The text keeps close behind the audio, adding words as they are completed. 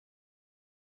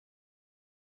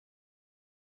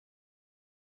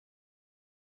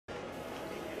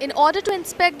In order to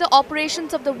inspect the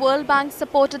operations of the World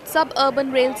Bank-supported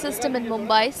suburban rail system in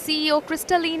Mumbai, CEO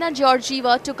Kristalina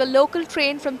Georgieva took a local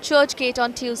train from Churchgate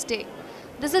on Tuesday.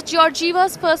 This is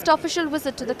Georgieva's first official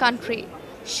visit to the country.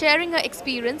 Sharing her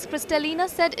experience, Kristalina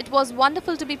said it was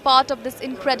wonderful to be part of this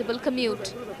incredible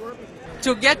commute.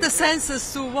 To get a sense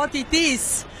as to what it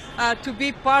is to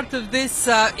be part of this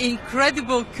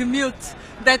incredible commute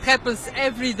that happens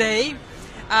every day,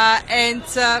 and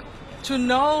to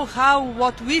know how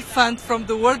what we fund from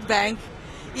the World Bank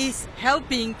is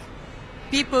helping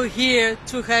people here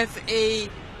to have a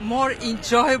more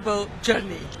enjoyable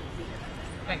journey.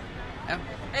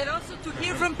 And also to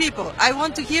hear from people. I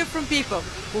want to hear from people.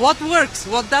 What works?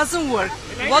 What doesn't work?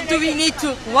 What do we need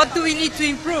to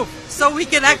improve so we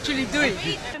can actually do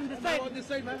it?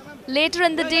 Later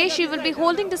in the day, she will be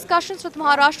holding discussions with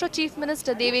Maharashtra Chief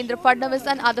Minister Devendra Fadnavis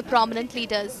and other prominent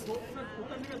leaders.